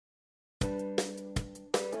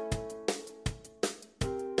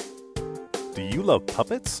Do you love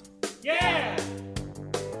puppets? Yeah!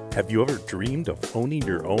 Have you ever dreamed of owning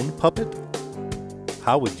your own puppet?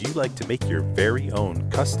 How would you like to make your very own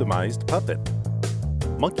customized puppet?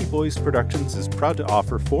 Monkey Boys Productions is proud to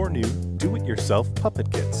offer 4 new do-it-yourself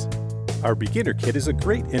puppet kits. Our beginner kit is a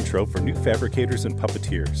great intro for new fabricators and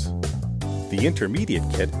puppeteers. The intermediate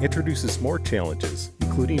kit introduces more challenges,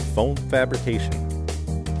 including foam fabrication.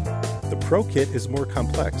 The Pro kit is more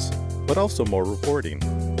complex, but also more rewarding,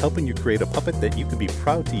 helping you create a puppet that you can be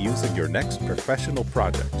proud to use in your next professional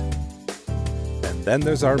project. And then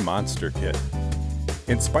there's our Monster kit.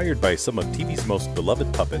 Inspired by some of TV's most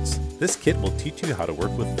beloved puppets, this kit will teach you how to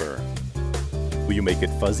work with fur. Will you make it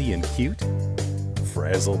fuzzy and cute?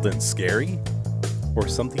 Frazzled and scary? Or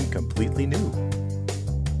something completely new?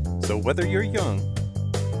 So whether you're young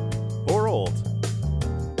or old,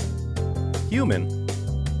 human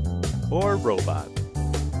or robot,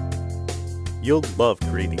 you'll love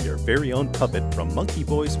creating your very own puppet from Monkey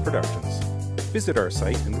Boys Productions. Visit our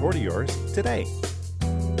site and order yours today.